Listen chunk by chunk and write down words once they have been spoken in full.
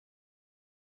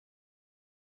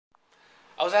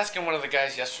I was asking one of the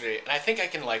guys yesterday, and I think I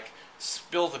can like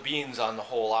spill the beans on the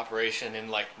whole operation in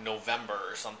like November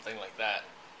or something like that.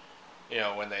 You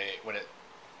know, when it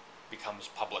becomes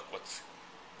public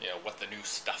what the new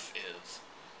stuff is.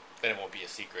 Then it won't be a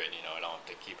secret, you know, I don't have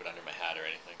to keep it under my hat or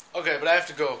anything. Okay, but I have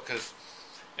to go because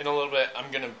in a little bit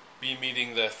I'm going to be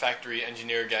meeting the factory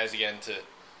engineer guys again to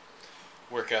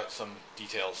work out some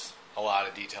details. A lot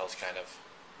of details, kind of.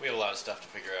 We have a lot of stuff to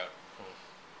figure out.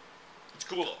 It's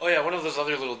cool. Oh yeah, one of those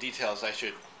other little details I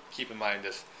should keep in mind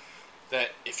is that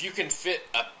if you can fit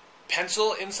a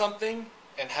pencil in something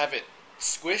and have it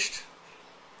squished,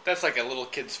 that's like a little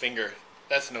kid's finger.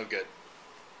 That's no good.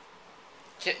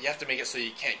 You have to make it so you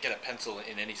can't get a pencil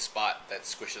in any spot that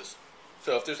squishes.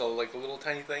 So if there's a little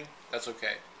tiny thing, that's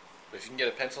okay. But if you can get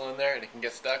a pencil in there and it can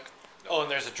get stuck. Oh, and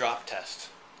there's a drop test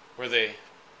where they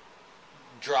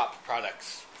drop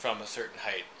products from a certain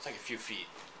height. It's like a few feet.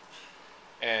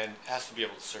 And it has to be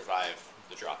able to survive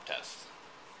the drop test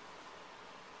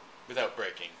without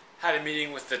breaking. Had a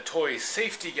meeting with the toy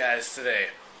safety guys today.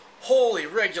 Holy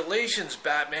regulations,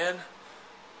 Batman!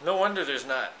 No wonder there's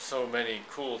not so many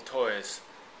cool toys.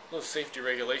 Those safety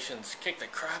regulations kick the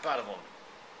crap out of them.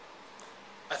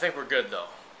 I think we're good though.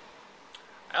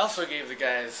 I also gave the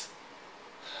guys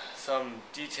some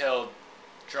detailed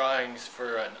drawings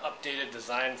for an updated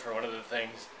design for one of the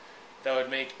things that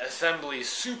would make assembly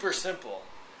super simple.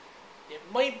 It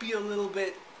might be a little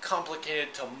bit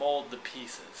complicated to mold the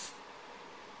pieces.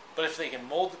 But if they can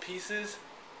mold the pieces,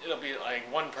 it'll be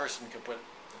like one person could put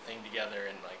the thing together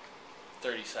in like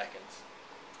 30 seconds.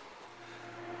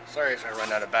 Sorry if I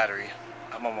run out of battery.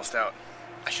 I'm almost out.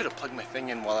 I should have plugged my thing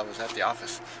in while I was at the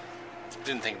office.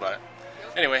 Didn't think about it.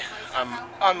 Anyway, I'm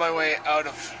on my way out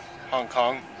of Hong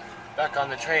Kong, back on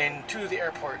the train to the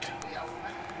airport.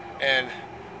 And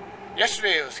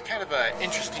yesterday it was kind of an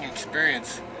interesting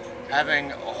experience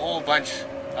having a whole bunch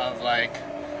of like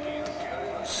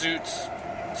suits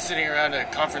sitting around a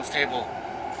conference table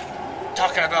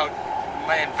talking about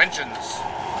my inventions.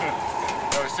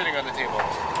 I was sitting on the table.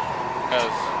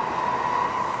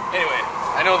 Anyway,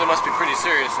 I know they must be pretty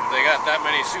serious if they got that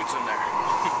many suits in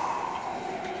there.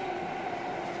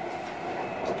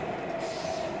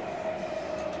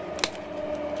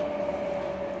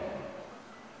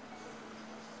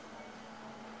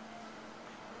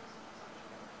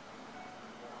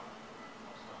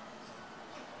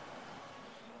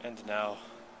 And now,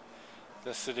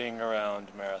 the sitting around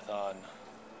marathon.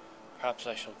 Perhaps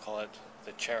I shall call it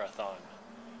the chairathon.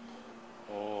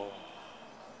 Oh,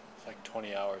 it's like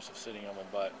 20 hours of sitting on my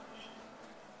butt.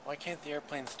 Why can't the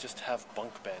airplanes just have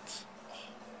bunk beds? Oh,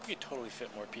 we could totally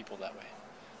fit more people that way.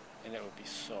 And it would be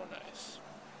so nice.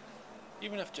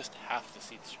 Even if just half the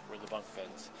seats were the bunk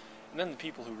beds. And then the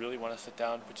people who really want to sit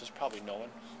down, which is probably no one,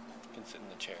 can sit in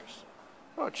the chairs.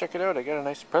 Oh, check it out. I got a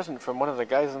nice present from one of the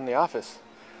guys in the office.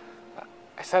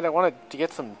 I said I wanted to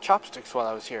get some chopsticks while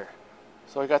I was here.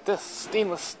 So I got this,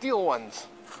 stainless steel ones.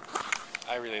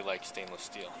 I really like stainless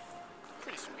steel.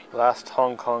 Pretty sweet. Last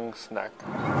Hong Kong snack.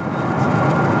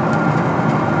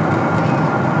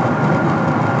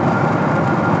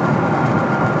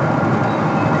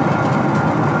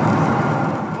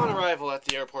 On arrival at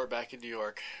the airport back in New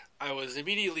York, I was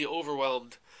immediately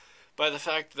overwhelmed by the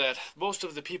fact that most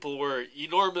of the people were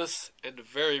enormous and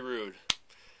very rude.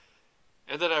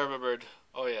 And then I remembered,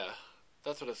 oh yeah,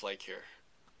 that's what it's like here.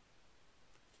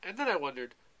 And then I wonder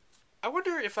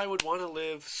if I would want to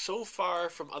live so far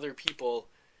from other people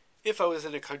if I was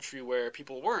in a country where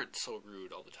people weren't so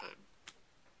rude all the time.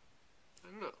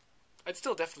 I don't know. I'd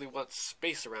still definitely want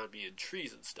space around me and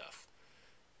trees and stuff.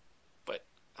 But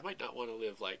I might not want to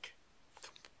live like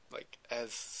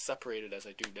as separated as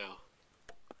I do now.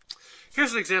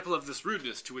 Here's an example of this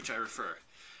rudeness to which I refer.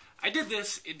 I did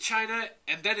this in China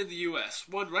and then in the US,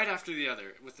 one right after the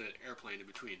other, with an airplane in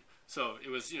between. So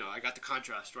it was, I got the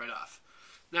contrast right off.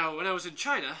 Now, when I was in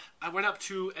China, I went up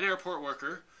to an airport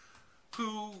worker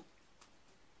who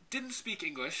didn't speak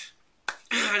English,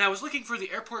 and I was looking for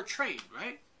the airport train,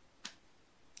 right?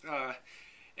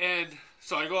 And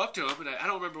so I go up to him, and I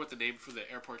don't remember what the name for the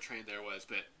airport train there was,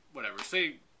 but whatever.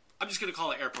 I'm just going to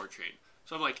call it airport train.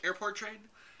 So I'm like, airport train?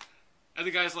 And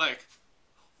the guy's like,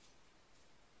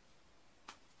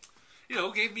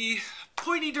 gave me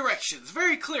pointy directions,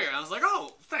 very clear. I was like,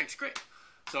 oh, thanks, great.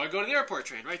 So I go to the airport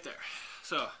train right there.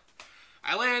 So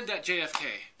I land at JFK,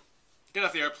 get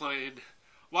off the airplane,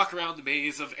 walk around the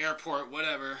maze of airport,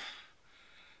 whatever.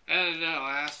 And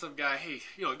I asked some guy, hey,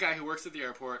 a guy who works at the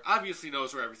airport, obviously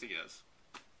knows where everything is.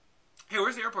 Hey,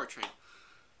 where's the airport train?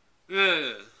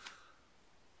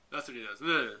 That's what he does.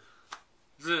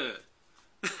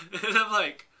 And I'm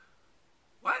like,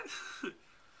 what?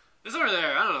 It's over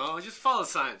there. I don't know. Just follow the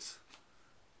signs.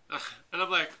 And I'm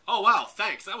like, oh, wow,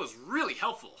 thanks. That was really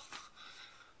helpful.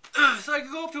 So I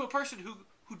can go up to a person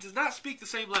who does not speak the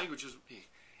same language as me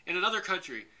in another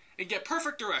country and get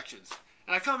perfect directions.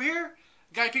 And I come here,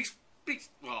 guy speaks,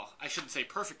 well, I shouldn't say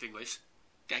perfect English.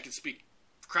 Guy can speak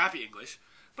crappy English,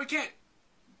 but can't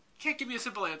give me a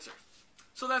simple answer.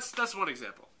 So that's one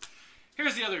example.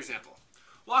 Here's the other example.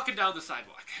 Walking down the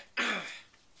sidewalk.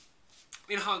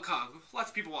 In Hong Kong, lots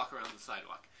of people walk around the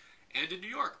sidewalk. And in New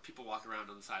York, people walk around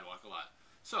on the sidewalk a lot.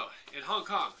 So, in Hong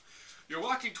Kong, you're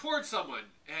walking towards someone,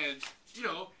 and, you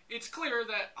know, it's clear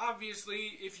that,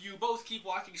 obviously, if you both keep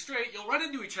walking straight, you'll run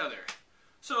into each other.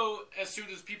 So, as soon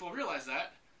as people realize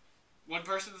that, one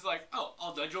person is like, oh,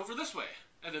 I'll nudge over this way.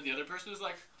 And then the other person is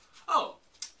like, oh,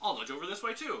 I'll nudge over this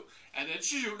way too. And then,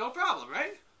 shoot, no problem,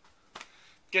 right?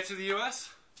 Get to the U.S.,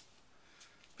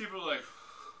 people are like,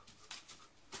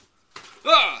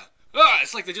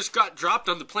 it's like they just got dropped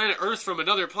on the planet Earth from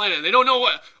another planet. And they don't know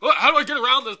what, how do I get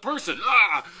around this person? Get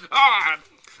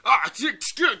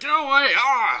away,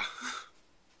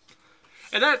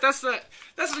 And that's an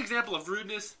example of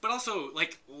rudeness, but also,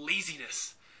 like,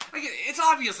 laziness. Like, it's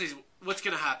obviously what's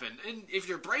going to happen. And if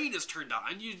your brain is turned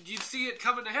on, you'd see it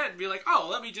coming ahead and be like, oh,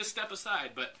 let me just step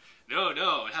aside. But no,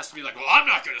 it has to be like, well, I'm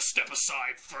not going to step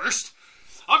aside first.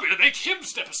 I'm going to make him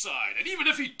step aside. And even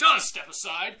if he does step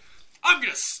aside, I'm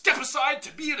going to step aside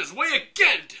to be in his way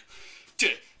again, to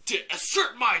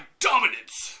assert my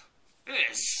dominance. And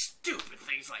it's stupid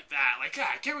things like that. Like,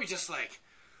 God, can't we just, like,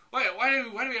 why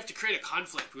do we have to create a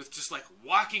conflict with just, like,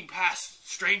 walking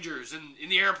past strangers in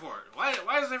the airport? Why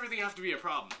does everything have to be a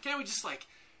problem? Can't we just, like,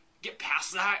 get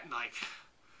past that and, like,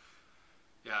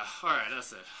 yeah, alright,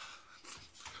 that's it.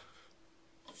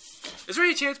 Is there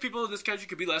any chance people in this country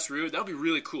could be less rude? That would be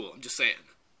really cool, I'm just saying.